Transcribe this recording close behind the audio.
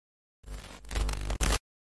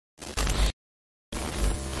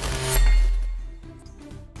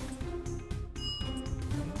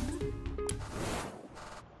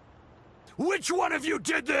Which one of you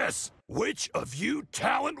did this? Which of you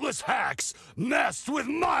talentless hacks messed with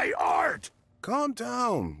my art? Calm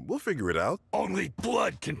down. We'll figure it out. Only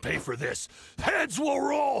blood can pay for this. Heads will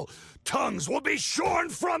roll. Tongues will be shorn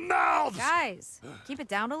from mouths. Guys, keep it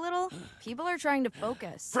down a little. People are trying to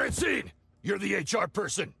focus. Francine, you're the HR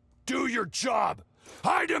person. Do your job.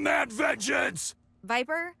 I demand vengeance.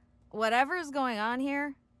 Viper, whatever's going on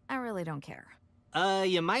here, I really don't care.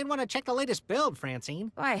 You might want to check the latest build,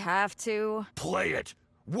 Francine. Do I have to? Play it.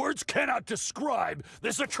 Words cannot describe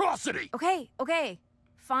this atrocity. Okay,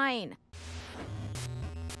 fine.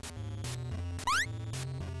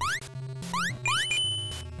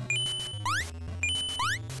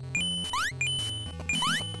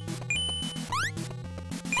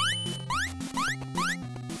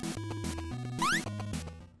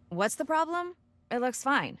 What's the problem? It looks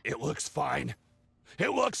fine. It looks fine. It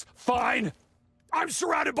looks fine. I'm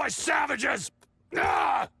surrounded by savages.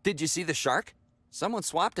 Ah! Did you see the shark? Someone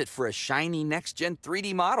swapped it for a shiny next-gen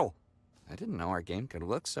 3D model. I didn't know our game could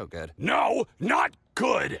look so good. No, not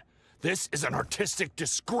good. This is an artistic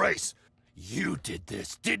disgrace. You did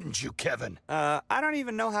this, didn't you, Kevin? I don't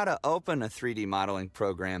even know how to open a 3D modeling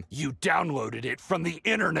program. You downloaded it from the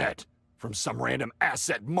internet. From some random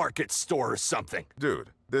asset market store or something. Dude,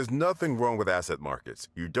 there's nothing wrong with asset markets.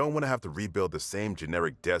 You don't want to have to rebuild the same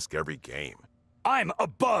generic desk every game. I'm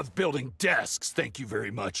above building desks, thank you very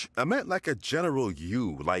much. I meant like a general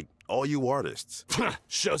you, like all you artists.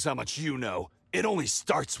 Shows how much you know. It only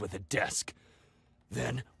starts with a desk.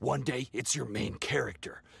 Then, one day, it's your main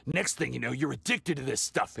character. Next thing you know, you're addicted to this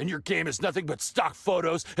stuff, and your game is nothing but stock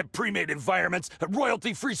photos and pre-made environments and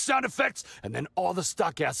royalty-free sound effects, and then all the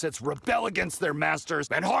stock assets rebel against their masters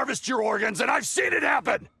and harvest your organs, and I've seen it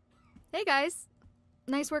happen! Hey guys,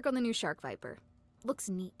 nice work on the new Shark Viper. Looks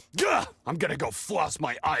neat. Gah! I'm gonna go floss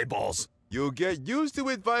my eyeballs. You'll get used to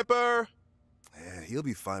it, Viper! He'll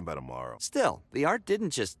be fine by tomorrow. Still, the art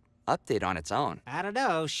didn't just update on its own. I don't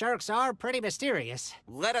know, sharks are pretty mysterious.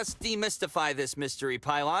 Let us demystify this mystery,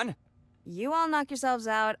 Pylon. You all knock yourselves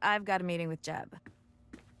out. I've got a meeting with Jeb.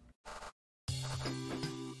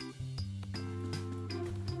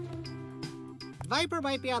 Viper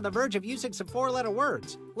might be on the verge of using some four-letter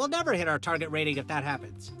words. We'll never hit our target rating if that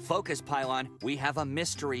happens. Focus, Pylon. We have a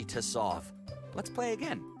mystery to solve. Let's play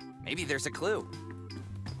again. Maybe there's a clue.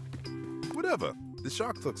 Whatever. The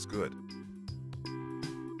shark looks good.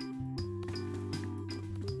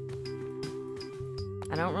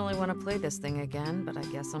 I don't really want to play this thing again, but I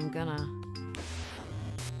guess I'm gonna.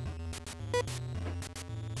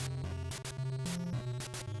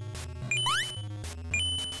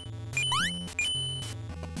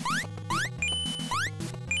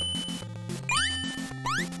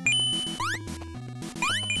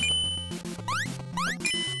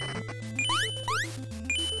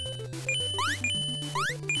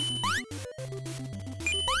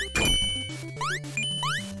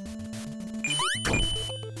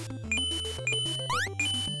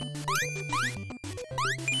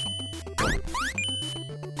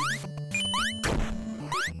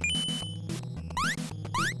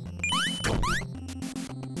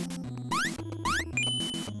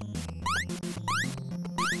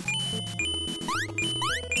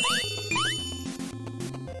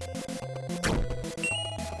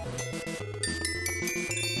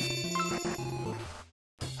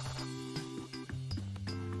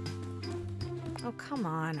 Oh, come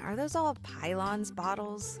on. Are those all Pylon's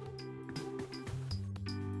bottles?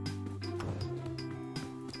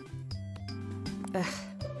 Ugh.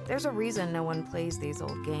 There's a reason no one plays these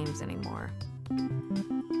old games anymore.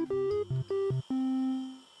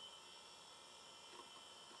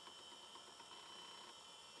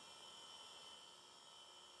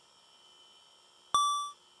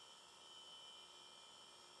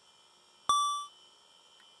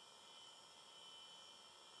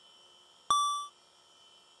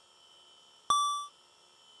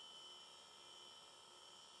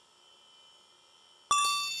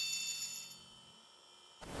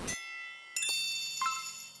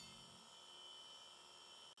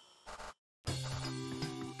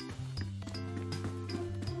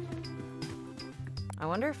 I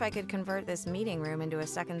wonder if I could convert this meeting room into a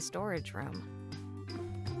second storage room.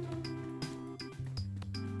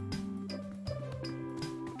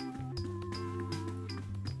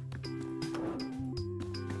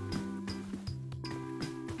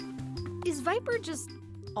 Is Viper just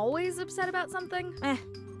always upset about something?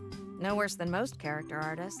 No worse than most character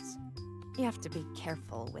artists. You have to be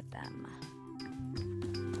careful with them.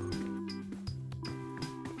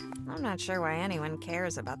 I'm not sure why anyone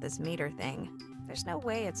cares about this meter thing. There's no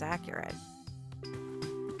way it's accurate.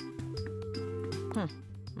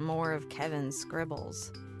 More of Kevin's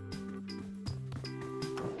scribbles.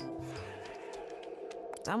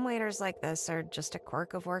 Some waiters like this are just a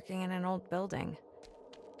quirk of working in an old building.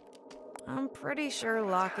 I'm pretty sure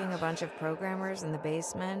locking a bunch of programmers in the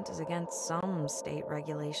basement is against some state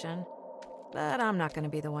regulation, but I'm not going to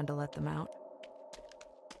be the one to let them out.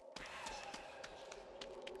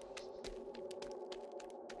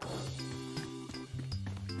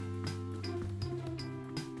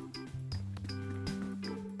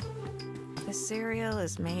 The cereal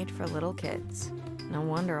is made for little kids. No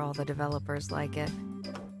wonder all the developers like it.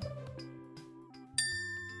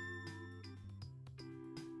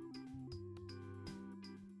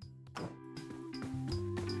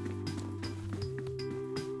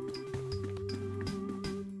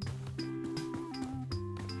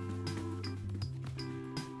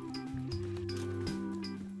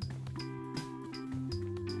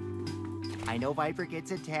 I know Viper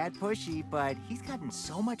gets a tad pushy, but he's gotten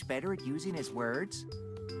so much better at using his words.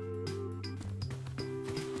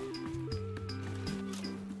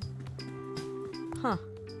 Huh.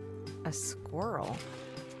 A squirrel.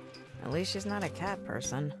 At least she's not a cat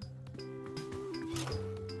person.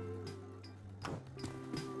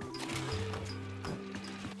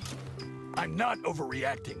 I'm not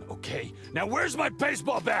overreacting, okay? Now where's my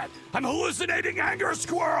baseball bat? I'm hallucinating anger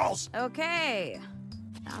squirrels! Okay.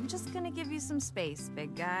 I'm just gonna give you some space,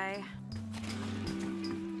 big guy.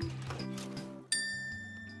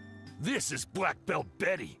 This is Black Belt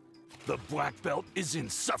Betty. The Black Belt is in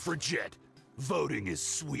suffragette. Voting is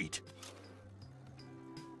sweet.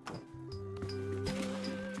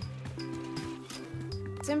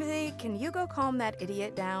 Timothy, can you go calm that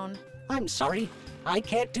idiot down? I'm sorry. I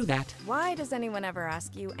can't do that. Why does anyone ever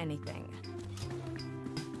ask you anything?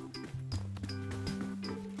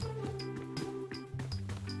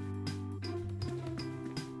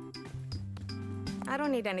 I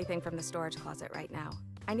don't need anything from the storage closet right now.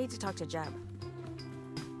 I need to talk to Jeb.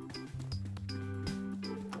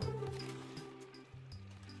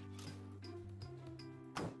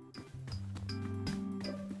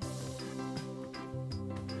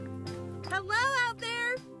 Hello out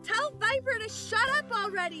there! Tell Viper to shut up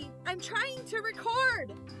already! I'm trying to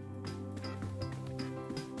record!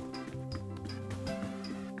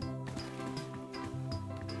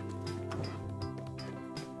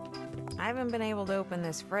 I haven't been able to open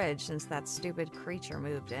this fridge since that stupid creature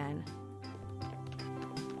moved in.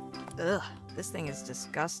 Ugh, this thing is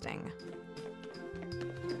disgusting.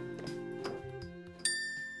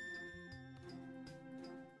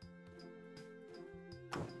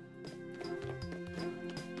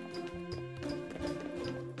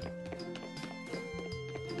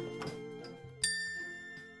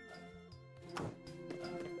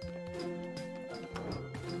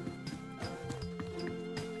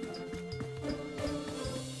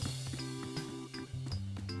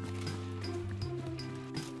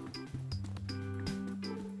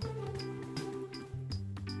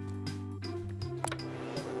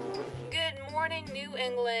 Morning, New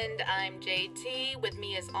England. I'm JT. With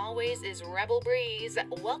me, as always, is Rebel Breeze.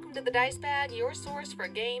 Welcome to the Dice Bag, your source for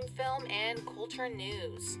game, film, and culture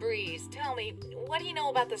news. Breeze, tell me, what do you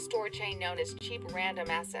know about the store chain known as Cheap Random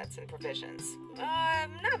Assets and Provisions?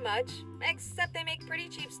 Not much, except they make pretty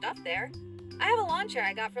cheap stuff there. I have a lawn chair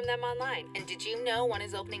I got from them online. And did you know one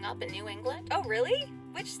is opening up in New England? Oh, really?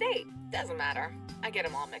 Which state? Doesn't matter. I get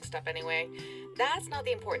them all mixed up anyway. That's not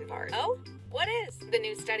the important part. Oh? What is? The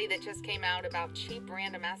new study that just came out about cheap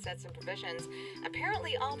random assets and provisions.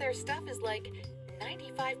 Apparently all their stuff is like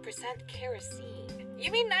 95% kerosene.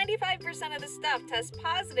 You mean 95% of the stuff tests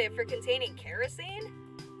positive for containing kerosene?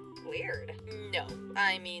 Weird. No,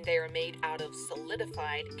 I mean they are made out of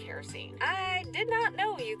solidified kerosene. I did not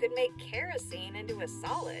know you could make kerosene into a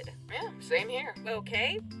solid. Yeah, same here.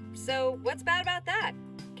 Okay, so what's bad about that?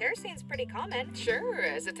 Kerosene's pretty common. Sure,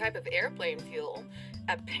 as a type of airplane fuel.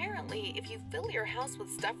 Apparently, if you fill your house with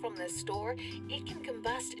stuff from this store, it can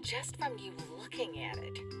combust just from you looking at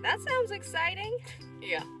it. That sounds exciting.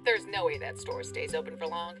 Yeah, there's no way that store stays open for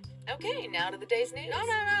long. Okay, now to the day's news. No.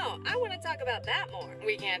 I want to talk about that more.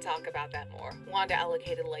 We can't talk about that more. Wanda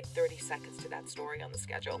allocated like 30 seconds to that story on the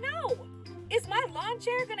schedule. No! Is my lawn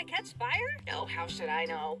chair gonna catch fire? Oh, how should I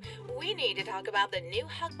know? We need to talk about the new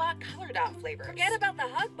Hugbot Color Dot flavors. Forget about the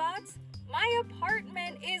Hugbots. My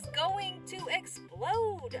apartment is going to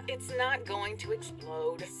explode. It's not going to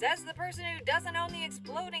explode. Says the person who doesn't own the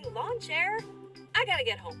exploding lawn chair. I gotta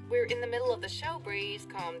get home. We're in the middle of the show, Breeze.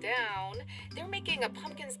 Calm down. They're making a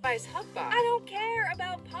pumpkin spice Hugbot. I don't care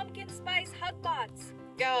about pumpkin spice Hugbots.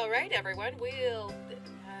 All right, everyone. We'll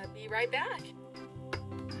be right back.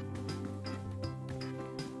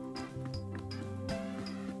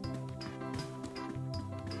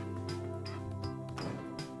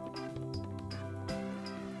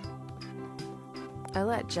 I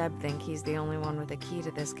let Jeb think he's the only one with a key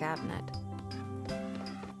to this cabinet.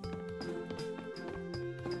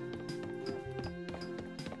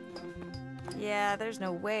 Yeah, there's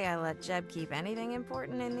no way I let Jeb keep anything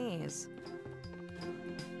important in these.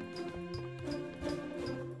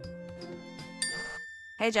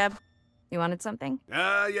 Hey, Jeb. You wanted something?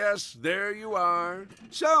 Yes, there you are.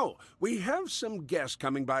 So, we have some guests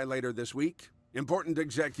coming by later this week. Important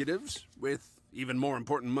executives with even more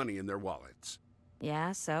important money in their wallets.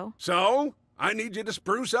 Yeah, so? So, I need you to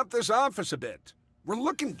spruce up this office a bit. We're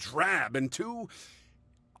looking drab and too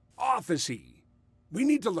office-y. We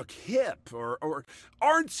need to look hip or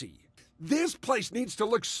artsy. This place needs to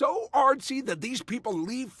look so artsy that these people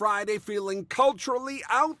leave Friday feeling culturally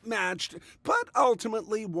outmatched, but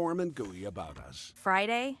ultimately warm and gooey about us.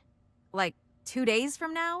 Friday? Like 2 days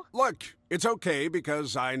from now? Look, it's okay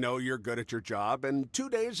because I know you're good at your job, and 2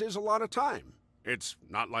 days is a lot of time. It's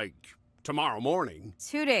not like tomorrow morning.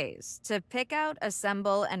 2 days to pick out,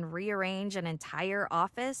 assemble, and rearrange an entire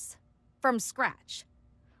office? From scratch.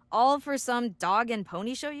 All for some dog and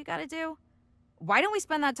pony show you gotta do? Why don't we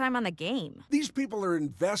spend that time on the game? These people are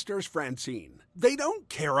investors, Francine. They don't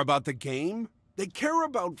care about the game. They care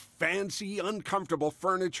about fancy, uncomfortable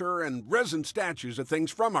furniture and resin statues of things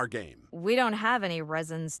from our game. We don't have any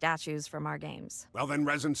resin statues from our games. Well, then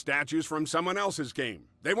resin statues from someone else's game.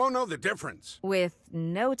 They won't know the difference. With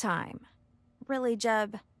no time. Really,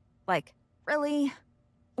 Jeb? Like, really?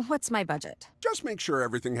 What's my budget? Just make sure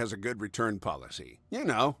everything has a good return policy. You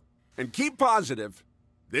know. And keep positive.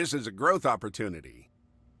 This is a growth opportunity.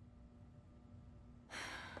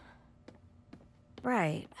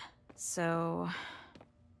 Right. So,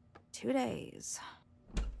 2 days.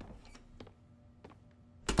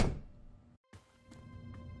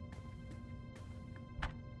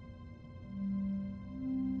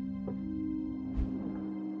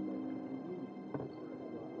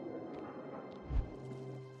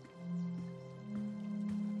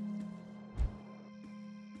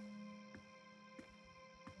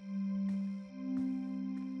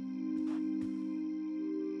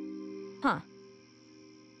 Huh.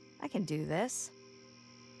 I can do this.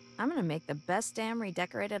 I'm gonna make the best damn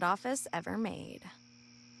redecorated office ever made.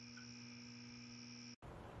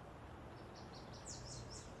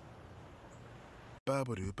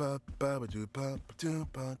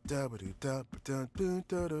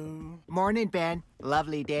 Morning, Ben.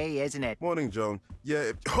 Lovely day, isn't it? Morning, Joan.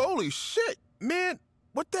 Yeah, holy shit, man!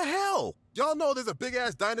 What the hell? Y'all know there's a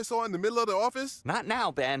big-ass dinosaur in the middle of the office? Not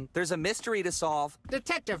now, Ben. There's a mystery to solve.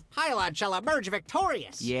 Detective Pylon shall emerge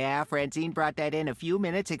victorious. Yeah, Francine brought that in a few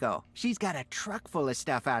minutes ago. She's got a truck full of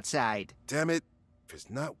stuff outside. Damn it. If it's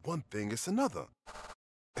not one thing, it's another.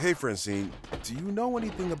 Hey, Francine, do you know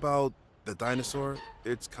anything about the dinosaur?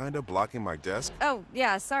 It's kind of blocking my desk. Oh,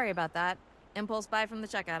 yeah, sorry about that. Impulse buy from the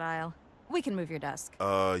checkout aisle. We can move your desk.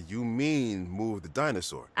 You mean move the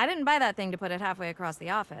dinosaur? I didn't buy that thing to put it halfway across the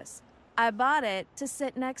office. I bought it to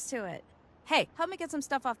sit next to it. Hey, help me get some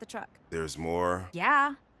stuff off the truck. There's more?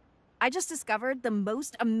 Yeah. I just discovered the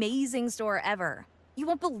most amazing store ever. You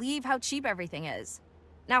won't believe how cheap everything is.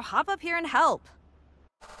 Now hop up here and help.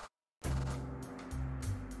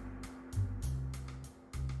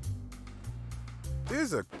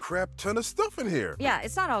 There's a crap ton of stuff in here. Yeah,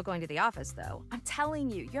 it's not all going to the office, though. I'm telling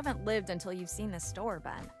you, you haven't lived until you've seen this store,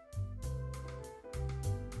 Ben.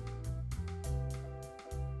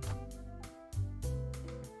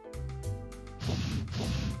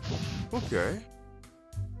 Okay.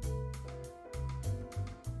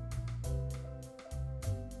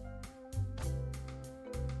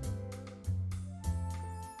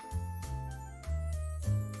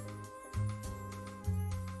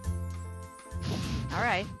 All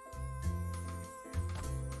right.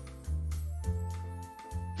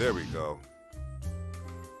 There we go.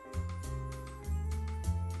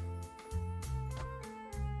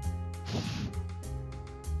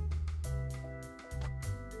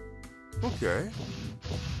 Okay.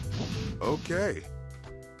 Okay.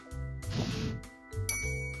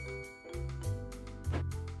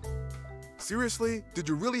 Seriously? Did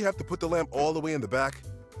you really have to put the lamp all the way in the back?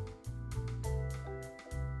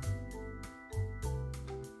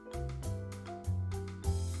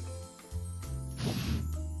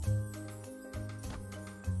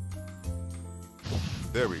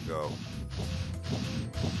 There we go.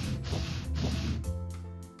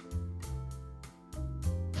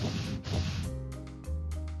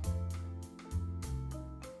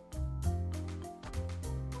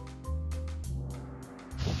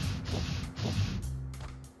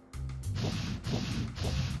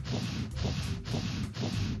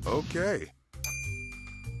 Okay.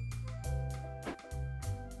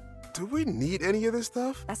 Do we need any of this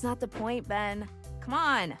stuff? That's not the point, Ben. Come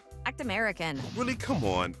on, act American. Really, come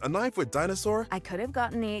on. A 9-foot dinosaur? I could have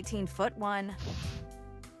gotten the 18-foot one.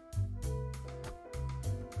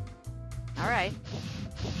 All right.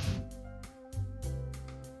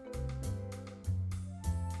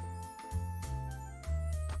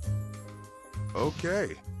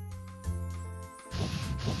 Okay.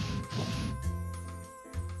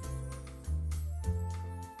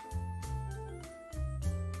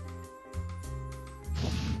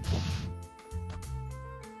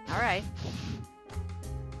 All right.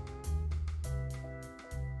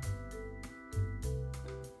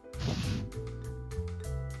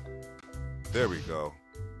 There we go.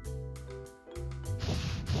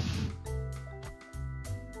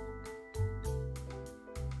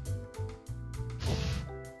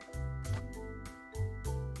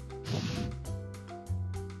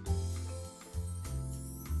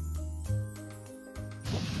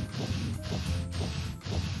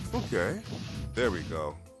 Okay, there we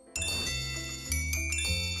go.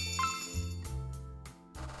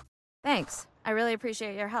 Thanks. I really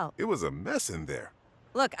appreciate your help. It was a mess in there.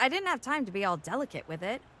 Look, I didn't have time to be all delicate with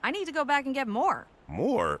it. I need to go back and get more.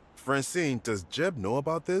 More? Francine, does Jeb know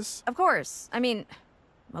about this? Of course. I mean,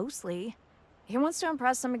 mostly. He wants to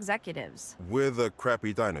impress some executives. With a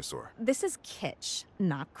crappy dinosaur. This is kitsch,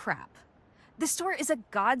 not crap. The store is a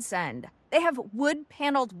godsend. They have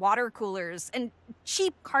wood-paneled water coolers and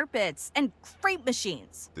cheap carpets and crepe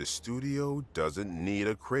machines. The studio doesn't need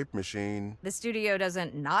a crepe machine. The studio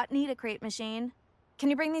doesn't not need a crepe machine. Can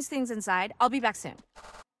you bring these things inside? I'll be back soon.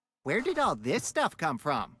 Where did all this stuff come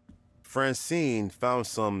from? Francine found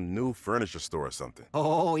some new furniture store or something.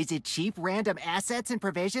 Oh, is it cheap random assets and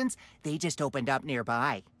provisions? They just opened up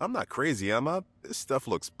nearby. I'm not crazy, Emma. This stuff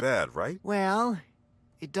looks bad, right? Well,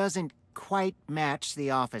 it doesn't quite match the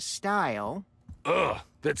office style. Ugh,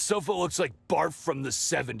 that sofa looks like barf from the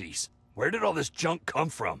 70s. Where did all this junk come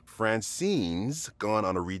from? Francine's gone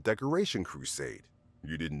on a redecoration crusade.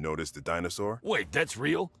 You didn't notice the dinosaur? Wait, that's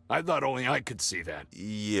real? I thought only I could see that.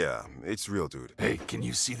 Yeah, it's real, dude. Hey, can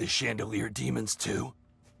you see the chandelier demons too?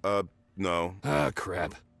 No. Ah,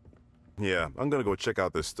 crap. Yeah, I'm gonna go check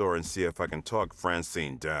out this store and see if I can talk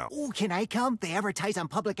Francine down. Oh, can I come? They advertise on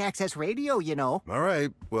public access radio, you know. All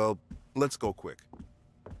right, well, let's go quick.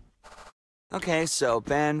 Okay, so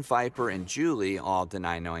Ben, Viper, and Julie all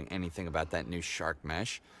deny knowing anything about that new shark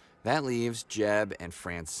mesh. That leaves Jeb and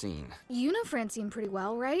Francine. You know Francine pretty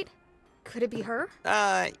well, right? Could it be her?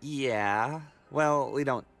 Yeah. Well, we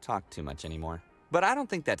don't talk too much anymore. But I don't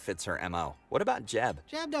think that fits her MO. What about Jeb?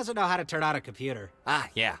 Jeb doesn't know how to turn on a computer. Ah,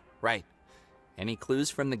 yeah, right. Any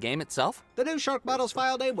clues from the game itself? The new Shark model's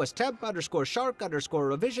file name was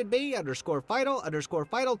temp_shark_revision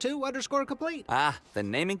B_final_final2_complete. Ah, the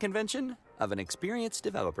naming convention of an experienced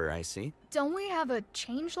developer, I see. Don't we have a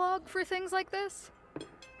changelog for things like this?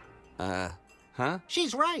 Huh?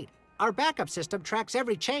 She's right. Our backup system tracks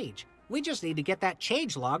every change. We just need to get that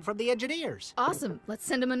change log from the engineers. Awesome. Let's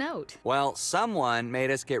send them a note. Well, someone made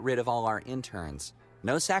us get rid of all our interns.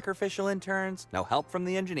 No sacrificial interns, no help from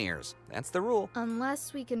the engineers. That's the rule.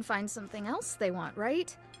 Unless we can find something else they want,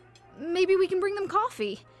 right? Maybe we can bring them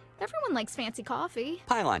coffee. Everyone likes fancy coffee.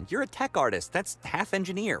 Pylon, you're a tech artist. That's half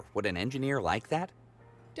engineer. Would an engineer like that?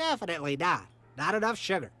 Definitely not. Not enough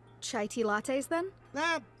sugar. Chai tea lattes, then?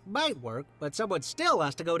 That might work, but someone still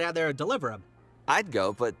has to go down there and deliver them. I'd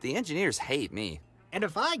go, but the engineers hate me. And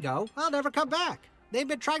if I go, I'll never come back. They've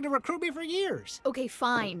been trying to recruit me for years. Okay,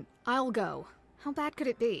 fine. I'll go. How bad could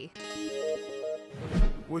it be?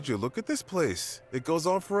 Would you look at this place? It goes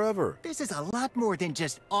on forever. This is a lot more than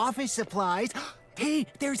just office supplies. Hey,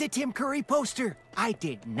 there's a Tim Curry poster. I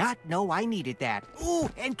did not know I needed that. Ooh,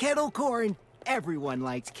 and kettle corn. Everyone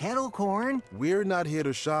likes kettle corn. We're not here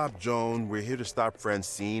to shop, Joan. We're here to stop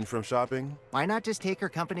Francine from shopping. Why not just take her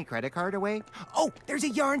company credit card away? Oh, there's a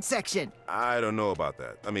yarn section. I don't know about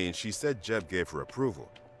that. I mean, she said Jeb gave her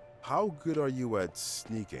approval. How good are you at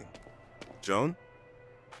sneaking? Joan?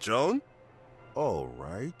 Joan? All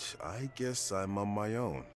right, I guess I'm on my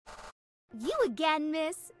own. You again,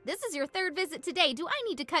 miss? This is your third visit today. Do I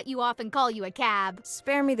need to cut you off and call you a cab?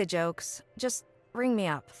 Spare me the jokes. Just ring me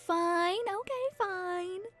up. Fine, okay,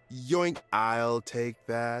 fine. Yoink, I'll take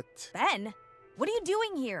that. Ben, what are you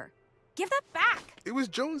doing here? Give that back. It was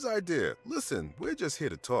Joan's idea. Listen, we're just here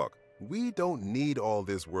to talk. We don't need all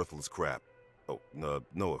this worthless crap. Oh,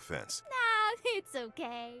 no offense. Nah, it's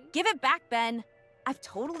okay. Give it back, Ben. I've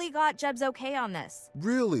totally got Jeb's okay on this.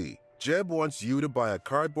 Really? Jeb wants you to buy a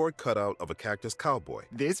cardboard cutout of a cactus cowboy.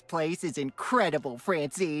 This place is incredible,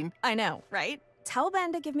 Francine. I know, right? Tell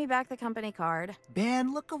Ben to give me back the company card.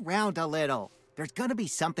 Ben, look around a little. There's gonna be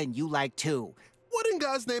something you like, too. What in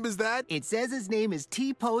God's name is that? It says his name is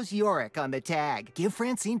T-Pose Yorick on the tag. Give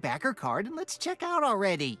Francine back her card and let's check out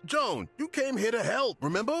already. Joan, you came here to help,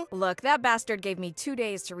 remember? Look, that bastard gave me 2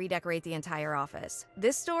 days to redecorate the entire office.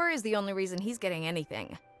 This store is the only reason he's getting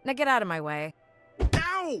anything. Now get out of my way.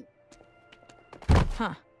 Ow!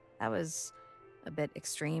 Huh. That was a bit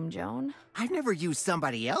extreme, Joan. I've never used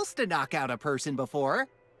somebody else to knock out a person before.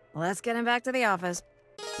 Let's get him back to the office.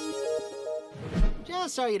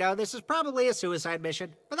 Just so you know, this is probably a suicide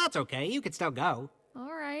mission, but that's okay, you can still go.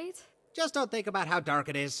 All right. Just don't think about how dark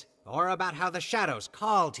it is, or about how the shadows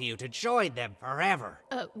call to you to join them forever.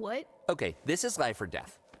 What? Okay, this is life or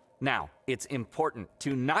death. Now, it's important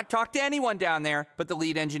to not talk to anyone down there but the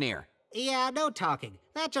lead engineer. Yeah, no talking.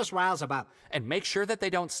 That just riles them up. And make sure that they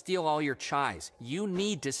don't steal all your chais. You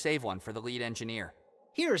need to save one for the lead engineer.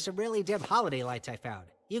 Here are some really dim holiday lights I found.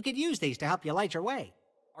 You could use these to help you light your way.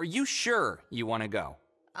 Are you sure you want to go?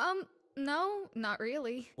 No, not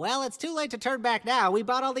really. Well, it's too late to turn back now. We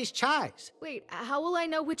bought all these chais. Wait, how will I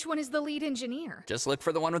know which one is the lead engineer? Just look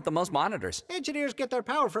for the one with the most monitors. Engineers get their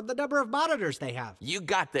power from the number of monitors they have. You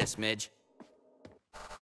got this, Midge.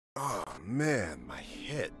 Oh, man, my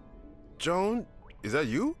head. Joan, is that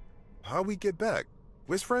you? How'd we get back?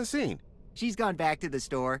 Where's Francine? She's gone back to the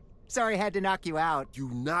store. Sorry I had to knock you out. You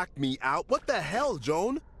knocked me out? What the hell,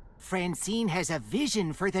 Joan? Francine has a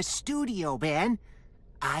vision for the studio, Ben.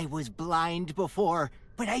 I was blind before,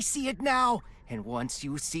 but I see it now. And once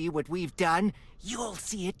you see what we've done, you'll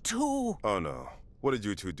see it too. Oh, no. What did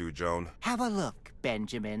you two do, Joan? Have a look,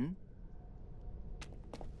 Benjamin.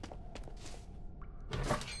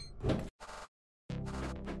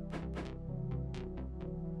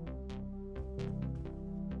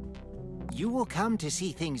 You will come to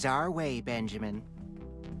see things our way, Benjamin.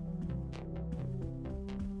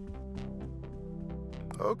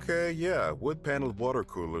 Okay, yeah, wood-paneled water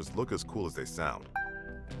coolers look as cool as they sound.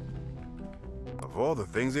 Of all the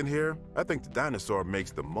things in here, I think the dinosaur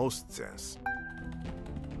makes the most sense.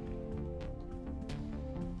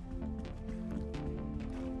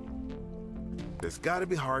 There's gotta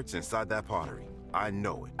be hearts inside that pottery. I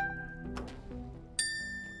know it.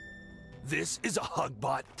 This is a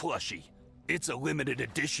Hugbot plushie. It's a limited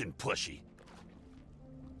edition plushie.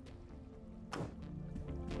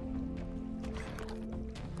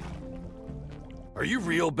 Are you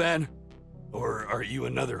real, Ben? Or are you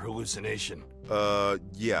another hallucination?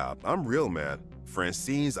 Yeah, I'm real, man.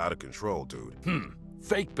 Francine's out of control, dude.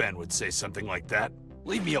 Fake Ben would say something like that.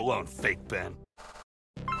 Leave me alone, fake Ben.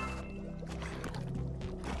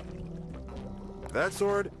 That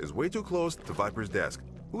sword is way too close to Viper's desk.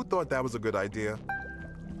 Who thought that was a good idea?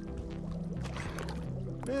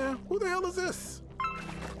 Yeah, who the hell is this?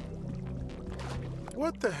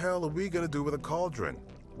 What the hell are we gonna do with a cauldron?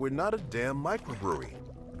 We're not a damn microbrewery.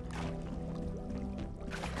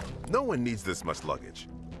 No one needs this much luggage.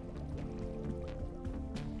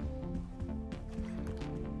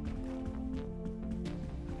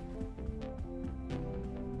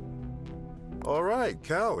 All right,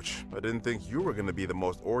 couch. I didn't think you were gonna be the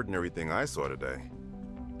most ordinary thing I saw today.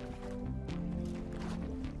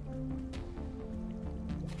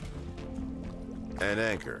 An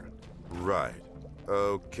anchor. Right.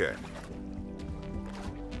 Okay.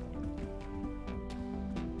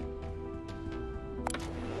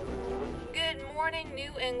 Good morning,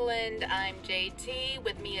 New England. I'm JT.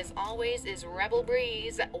 With me, as always, is Rebel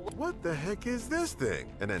Breeze. What the heck is this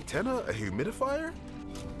thing? An antenna? A humidifier?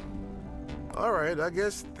 All right, I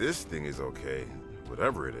guess this thing is okay.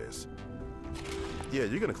 Whatever it is. Yeah,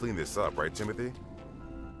 you're gonna clean this up, right, Timothy?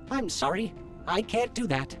 I'm sorry. I can't do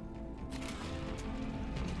that.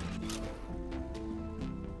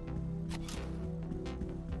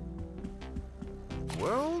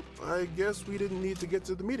 Well, I guess we didn't need to get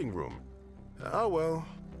to the meeting room. Oh well.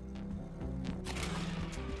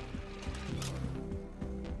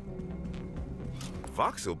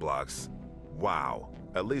 Voxel blocks? Wow.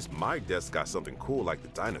 At least my desk got something cool like the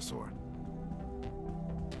dinosaur.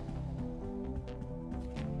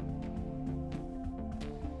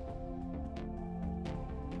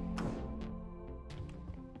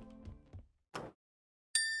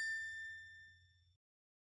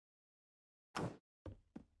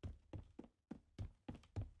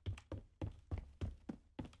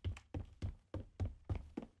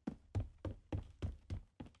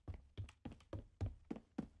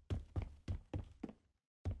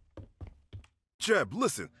 Jeb,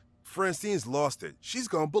 listen. Francine's lost it. She's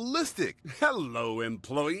gone ballistic. Hello,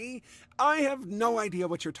 employee. I have no idea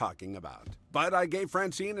what you're talking about. But I gave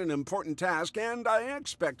Francine an important task, and I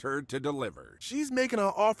expect her to deliver. She's making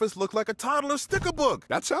our office look like a toddler sticker book.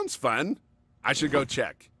 That sounds fun. I should go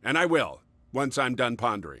check, and I will, once I'm done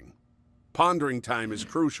pondering. Pondering time is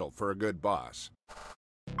crucial for a good boss.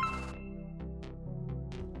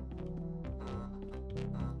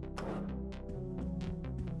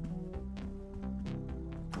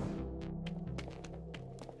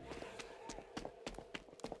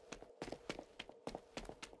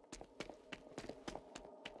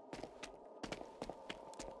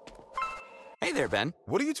 Hey there, Ben.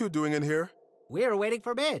 What are you two doing in here? We're waiting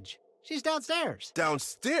for Midge. She's downstairs.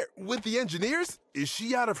 Downstairs? With the engineers? Is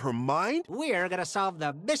she out of her mind? We're gonna solve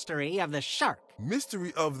the mystery of the shark.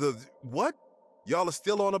 Mystery of the... what? Y'all are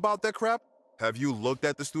still on about that crap? Have you looked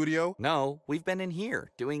at the studio? No, we've been in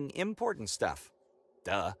here doing important stuff.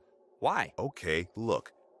 Duh. Why? Okay,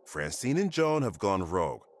 look. Francine and Joan have gone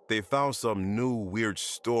rogue. They found some new weird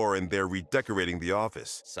store and they're redecorating the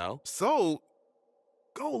office. So? So...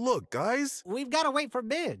 go look, guys. We've gotta wait for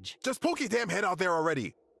Midge. Just poke your damn head out there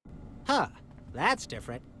already. Huh, that's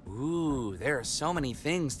different. Ooh, there are so many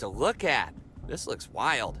things to look at. This looks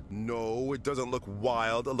wild. No, it doesn't look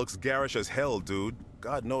wild. It looks garish as hell, dude.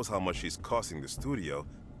 God knows how much she's costing the studio.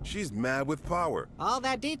 She's mad with power. All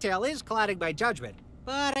that detail is clouding my judgment,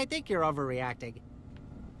 but I think you're overreacting.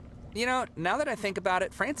 You know, now that I think about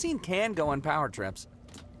it, Francine can go on power trips.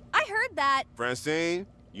 I heard that. Francine,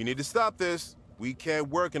 you need to stop this. We can't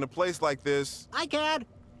work in a place like this. I can.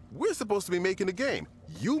 We're supposed to be making a game.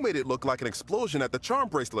 You made it look like an explosion at the charm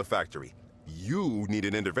bracelet factory. You need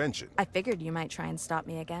an intervention. I figured you might try and stop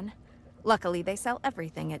me again. Luckily, they sell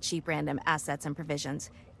everything at cheap random assets and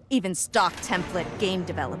provisions. Even stock template game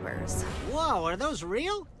developers. Whoa, are those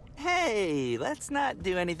real? Hey, let's not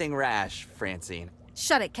do anything rash, Francine.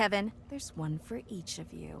 Shut it, Kevin. There's one for each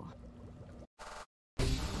of you.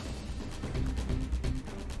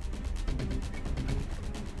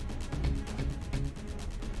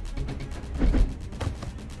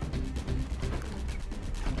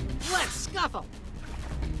 Let's scuffle.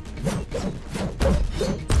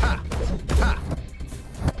 Ha! Ha!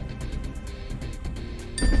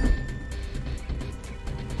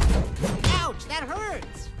 Ouch, that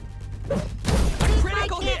hurts.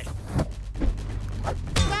 Critical hit!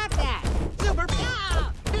 Stop that! Super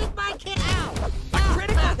beat my kid out!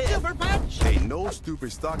 Critical hit! Super punch! Ain't no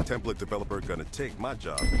stupid stock template developer gonna take my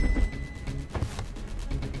job.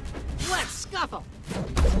 Let's scuffle.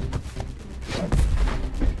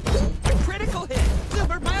 Critical hit!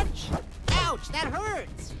 Super punch! Ouch, that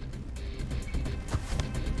hurts!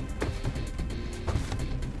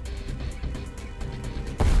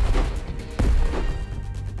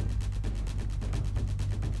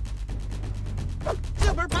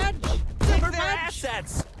 Super punch! Take Super their punch!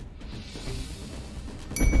 assets!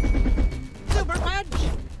 Super punch!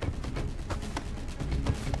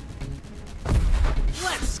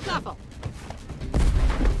 Let's scuffle!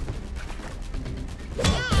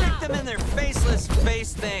 Kick them in their faceless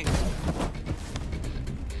face thing!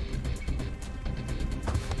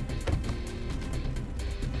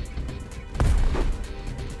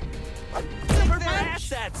 Take their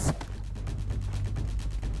assets!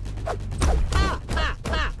 Ha! Ha!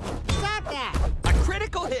 Ha! Stop that! A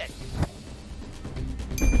critical hit!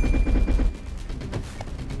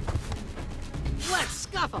 Let's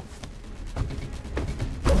scuffle!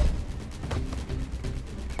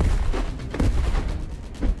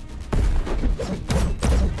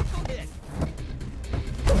 Critical hit!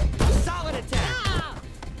 Solid attack! Ah!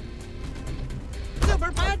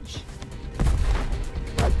 Super punch!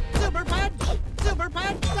 Super punch! Super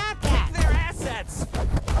punch! Stop that! Take their assets!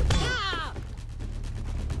 Ah!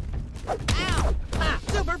 Ow! Ah!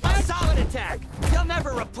 Super punch! Solid attack! You'll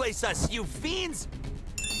never replace us, you fiends!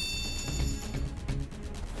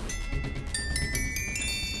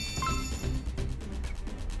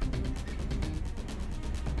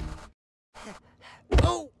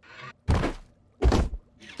 Oh!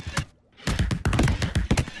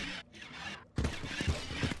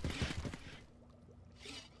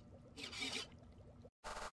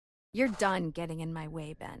 You're done getting in my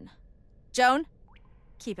way, Ben. Joan,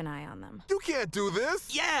 keep an eye on them. You can't do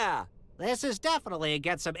this! Yeah! This is definitely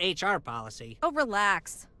against some HR policy. Oh,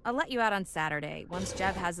 relax. I'll let you out on Saturday, once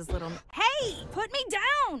Jeff has his little... Hey, put me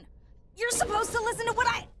down! You're supposed to listen to what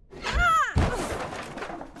I...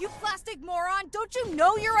 Ah! You plastic moron, don't you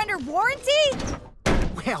know you're under warranty?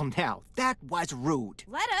 Well, now, that was rude.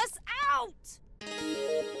 Let us out!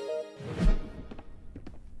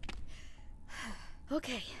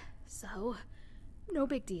 Okay, so, no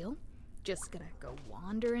big deal. Just gonna go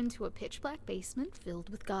wander into a pitch-black basement filled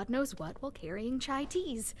with God knows what while carrying chai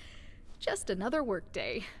teas. Just another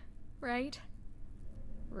workday, right?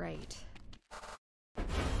 Right.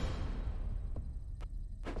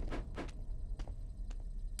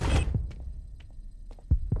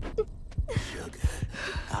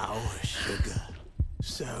 Our sugar,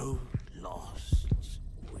 so lost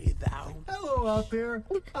without... Hello out there.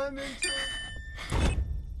 I'm into...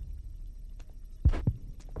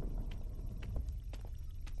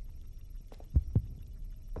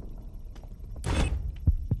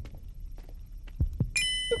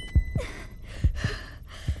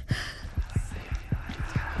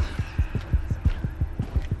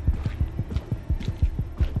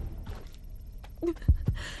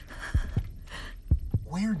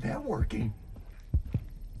 Weird networking.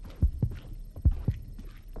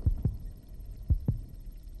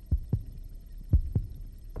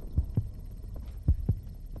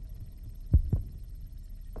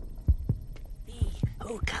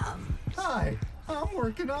 Who comes? Hi, I'm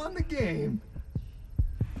working on the game.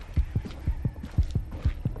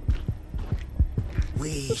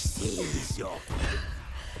 We seize your...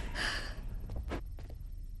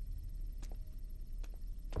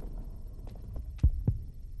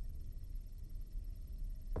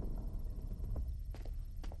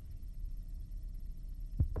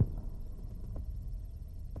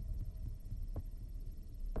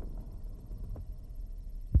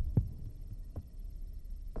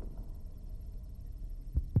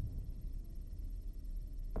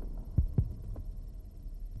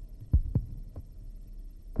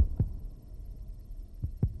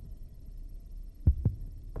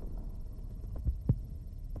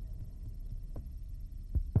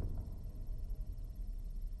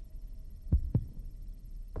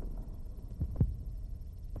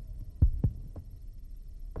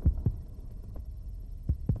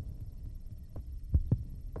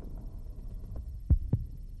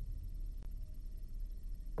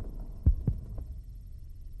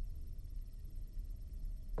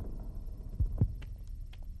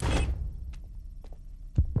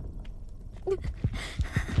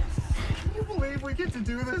 Can you believe we get to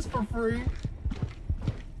do this for free?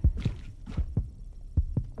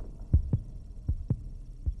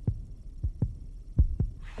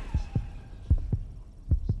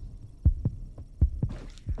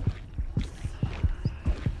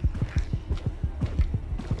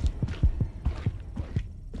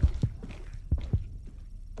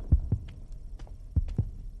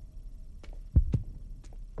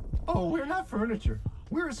 Oh, we're not furniture.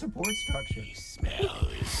 We're a support structure. He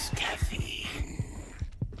smells caffeine.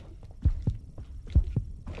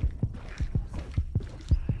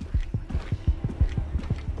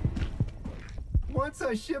 Once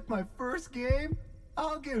I ship my first game,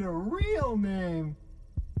 I'll get a real name.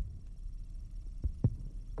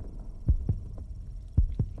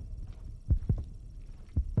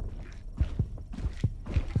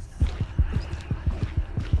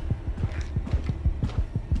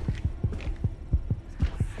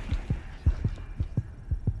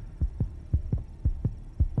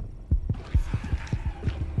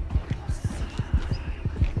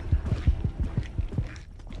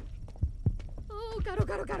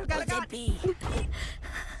 Gotta.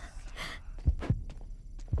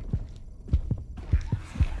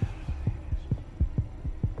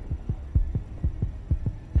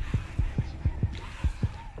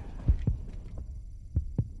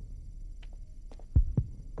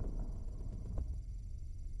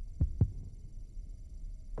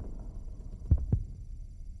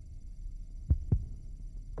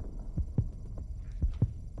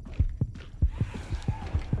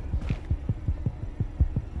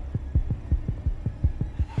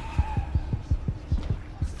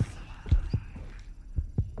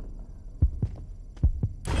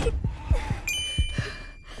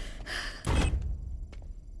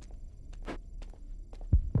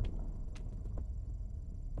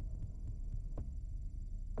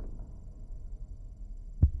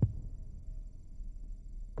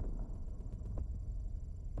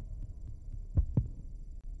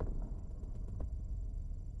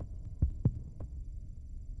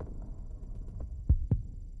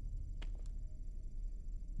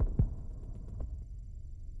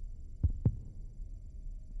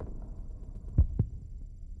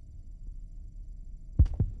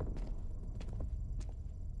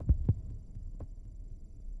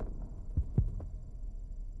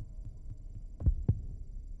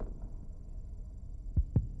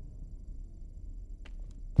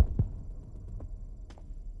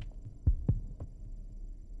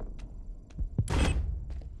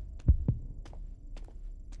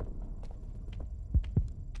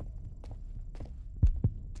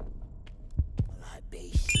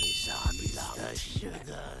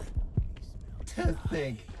 To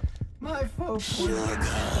think, my folks were... Sugar.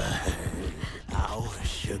 Our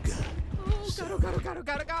sugar. Oh,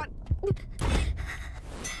 God.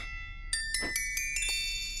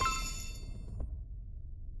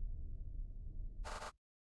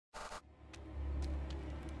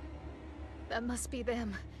 That must be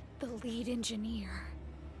them. The lead engineer.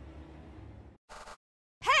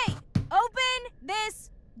 Hey! Open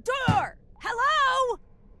this door! Hello?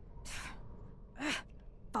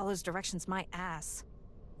 Follows directions my ass.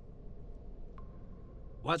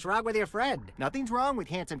 What's wrong with your friend? Nothing's wrong with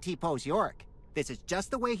handsome T-Pose York. This is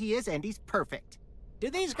just the way he is, and he's perfect.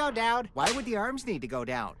 Do these go down? Why would the arms need to go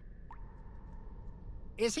down?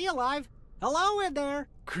 Is he alive? Hello in there.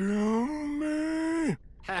 Kill me.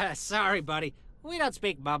 Sorry, buddy. We don't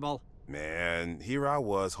speak mumble. Man, here I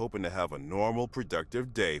was hoping to have a normal,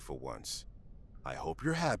 productive day for once. I hope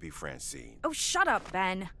you're happy, Francine. Oh, shut up,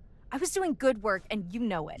 Ben. I was doing good work, and you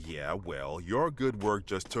know it. Yeah, well, your good work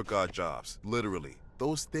just took our jobs. Literally.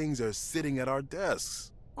 Those things are sitting at our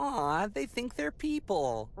desks. Aw, they think they're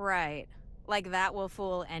people. Right. Like that will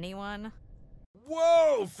fool anyone?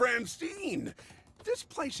 Whoa, Francine! This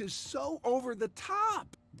place is so over the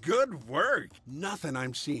top. Good work. Nothing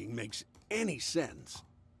I'm seeing makes any sense.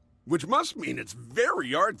 Which must mean it's very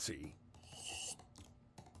artsy.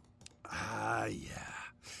 Ah, yeah.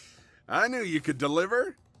 I knew you could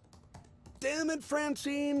deliver. Damn it,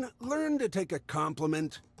 Francine. Learn to take a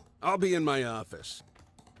compliment. I'll be in my office.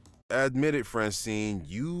 Admit it, Francine,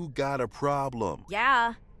 you got a problem.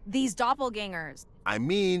 Yeah, these doppelgangers. I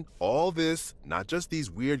mean, all this, not just these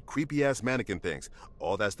weird, creepy-ass mannequin things.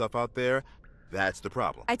 All that stuff out there, that's the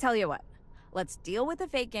problem. I tell you what, let's deal with the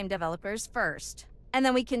fake game developers first, and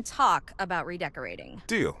then we can talk about redecorating.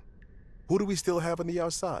 Deal. Who do we still have on the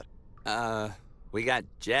outside? We got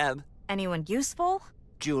Jeb. Anyone useful?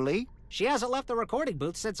 Julie? She hasn't left the recording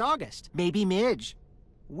booth since August. Maybe Midge.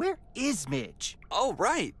 Where is Midge? Oh,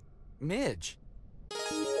 right. Midge.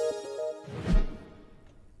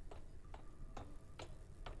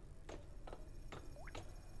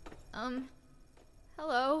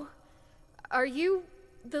 Hello? Are you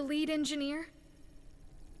the lead engineer?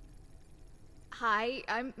 Hi,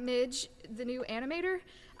 I'm Midge, the new animator.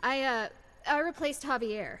 I replaced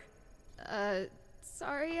Javier.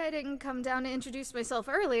 Sorry I didn't come down to introduce myself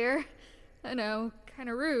earlier. I know,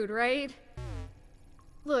 kinda rude, right?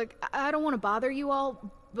 Look, I don't want to bother you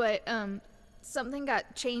all, but, something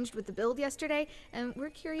got changed with the build yesterday, and we're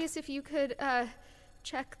curious if you could,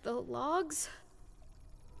 check the logs?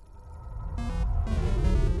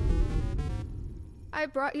 I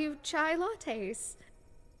brought you chai lattes.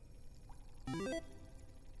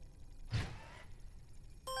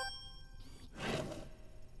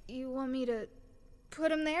 You want me to put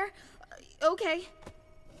them there? Okay.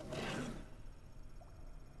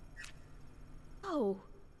 Oh,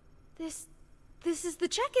 this is the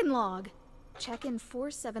check-in log. Check-in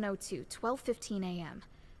 4702, 12:15 a.m.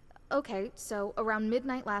 Okay, so around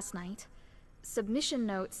midnight last night. Submission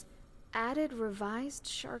notes, added revised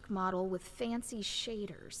shark model with fancy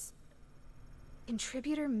shaders.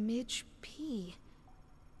 Contributor Midge P.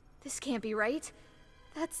 This can't be right.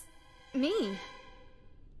 That's me.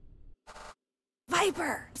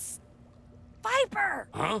 Viper! Psst. Viper!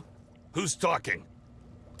 Huh? Who's talking?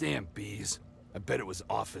 Damn bees. I bet it was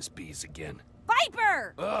office bees again.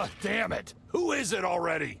 Viper! Ugh, damn it! Who is it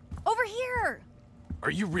already? Over here!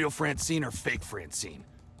 Are you real Francine or fake Francine?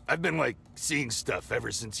 I've been, like, seeing stuff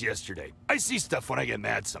ever since yesterday. I see stuff when I get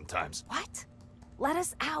mad sometimes. What? Let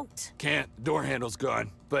us out. Can't. Door handle's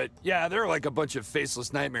gone. But, yeah, there are like a bunch of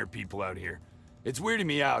faceless nightmare people out here. It's weirding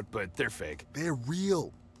me out, but they're fake. They're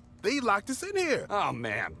real. They locked us in here. Oh,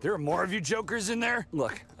 man. There are more of you jokers in there?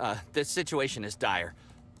 Look, this situation is dire.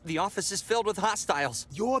 The office is filled with hostiles.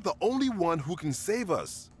 You're the only one who can save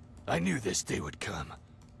us. I knew this day would come.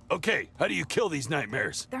 Okay, how do you kill these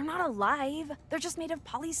nightmares? They're not alive. They're just made of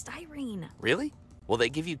polystyrene. Really? Will they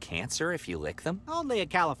give you cancer if you lick them? Only in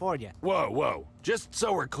California. Whoa, whoa. Just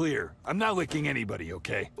so we're clear, I'm not licking anybody,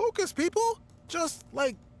 okay? Focus, people. Just,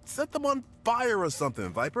 like, set them on fire or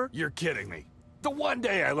something, Viper. You're kidding me. The one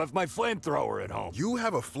day I left my flamethrower at home. You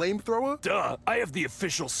have a flamethrower? Duh, I have the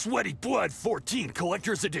official Sweaty Blood 14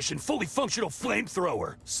 Collector's Edition fully functional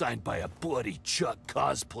flamethrower, signed by a bloody Chuck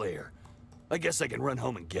cosplayer. I guess I can run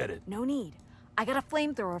home and get it. No need. I got a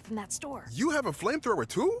flamethrower from that store. You have a flamethrower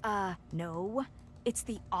too? No. It's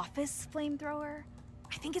the office flamethrower.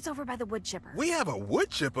 I think it's over by the wood chipper. We have a wood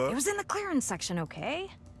chipper? It was in the clearance section, okay?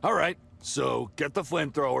 All right, so get the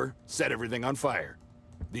flamethrower, set everything on fire.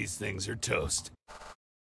 These things are toast.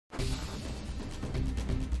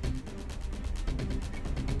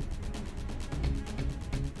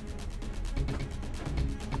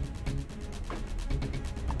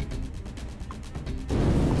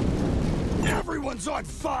 Everyone's on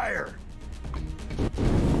fire!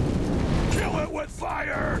 Kill it with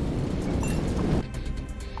fire!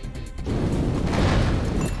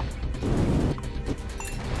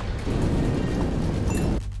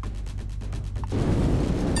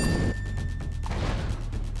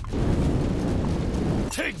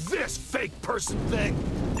 Take this, fake person thing!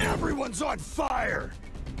 Everyone's on fire!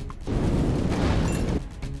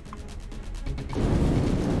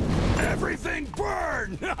 Everything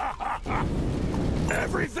burn!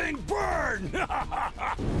 Everything burn!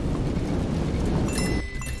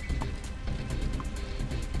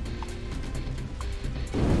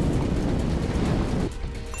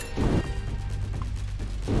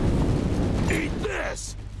 Eat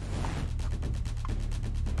this!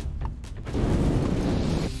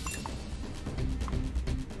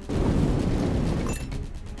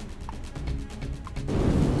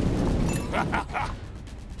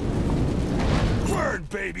 Burn,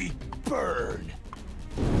 baby! Burn!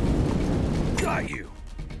 Got you!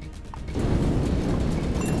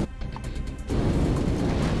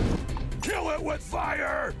 Kill it with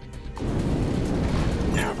fire!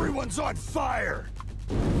 Everyone's on fire!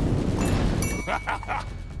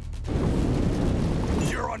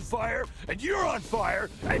 You're on fire, and you're on fire,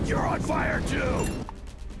 and you're on fire too!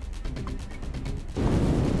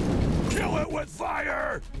 Kill it with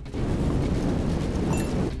fire!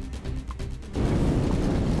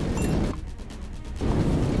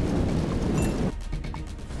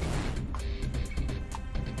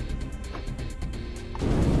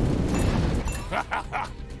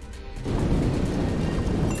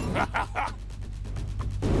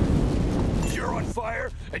 You're on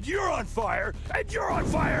fire, and you're on fire, and you're on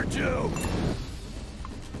fire too!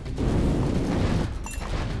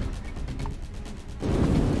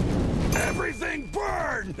 Everything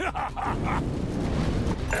burn!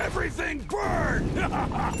 Everything burn!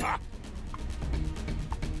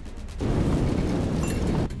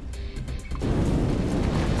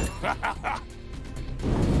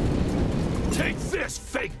 Take this,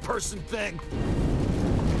 fake person thing!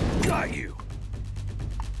 Got you!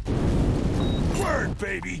 Burn,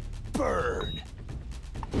 baby! Burn!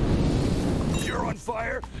 You're on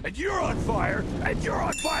fire, and you're on fire, and you're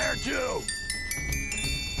on fire too!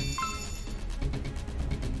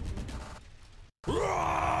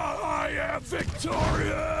 I am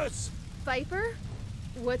victorious! Viper?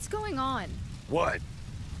 What's going on? What?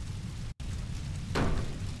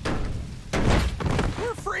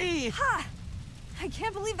 We're free! Ha! I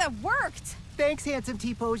can't believe that worked! Thanks, handsome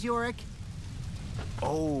T-pose, Yorick.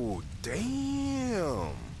 Oh, damn.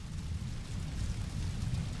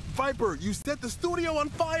 Viper, you set the studio on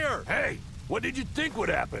fire! Hey, what did you think would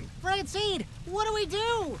happen? Francine, what do we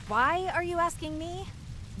do? Why are you asking me?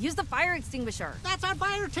 Use the fire extinguisher. That's on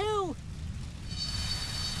fire too!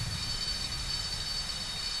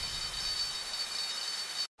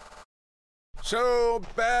 So,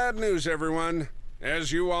 bad news, everyone.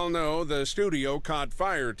 As you all know, the studio caught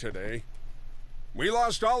fire today. We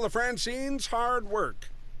lost all of Francine's hard work.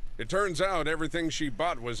 It turns out everything she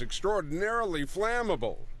bought was extraordinarily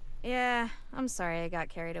flammable. Yeah, I'm sorry I got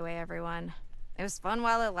carried away, everyone. It was fun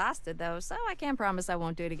while it lasted, though, so I can't promise I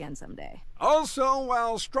won't do it again someday. Also,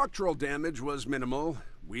 while structural damage was minimal,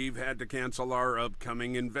 we've had to cancel our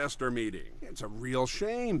upcoming investor meeting. It's a real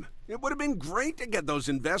shame. It would have been great to get those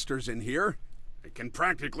investors in here. I can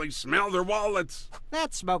practically smell their wallets.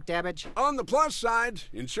 That's smoke damage. On the plus side,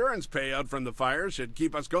 insurance payout from the fire should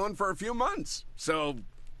keep us going for a few months. So,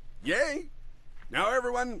 yay! Now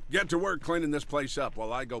everyone, get to work cleaning this place up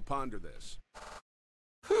while I go ponder this.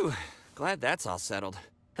 Whew, glad that's all settled.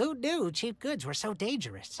 Who knew cheap goods were so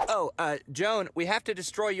dangerous? Oh, Joan, we have to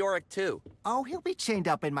destroy Yorick too. Oh, he'll be chained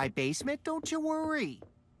up in my basement, don't you worry.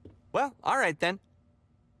 Well, all right then.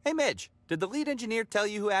 Hey, Midge, did the lead engineer tell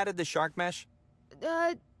you who added the shark mesh?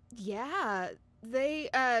 Yeah. They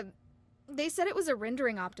said it was a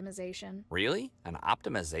rendering optimization. Really? An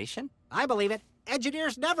optimization? I believe it.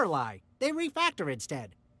 Engineers never lie. They refactor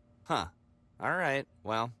instead. Huh. All right.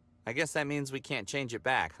 Well, I guess that means we can't change it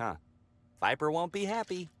back, huh? Viper won't be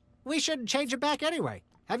happy. We shouldn't change it back anyway.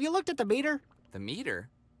 Have you looked at the meter? The meter?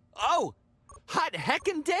 Oh! Hot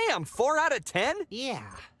heckin' damn! 4 out of 10?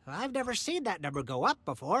 Yeah. I've never seen that number go up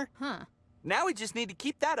before. Huh. Now we just need to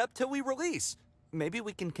keep that up till we release. Maybe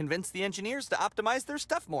we can convince the engineers to optimize their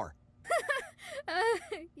stuff more.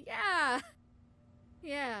 Yeah.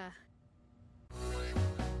 Yeah.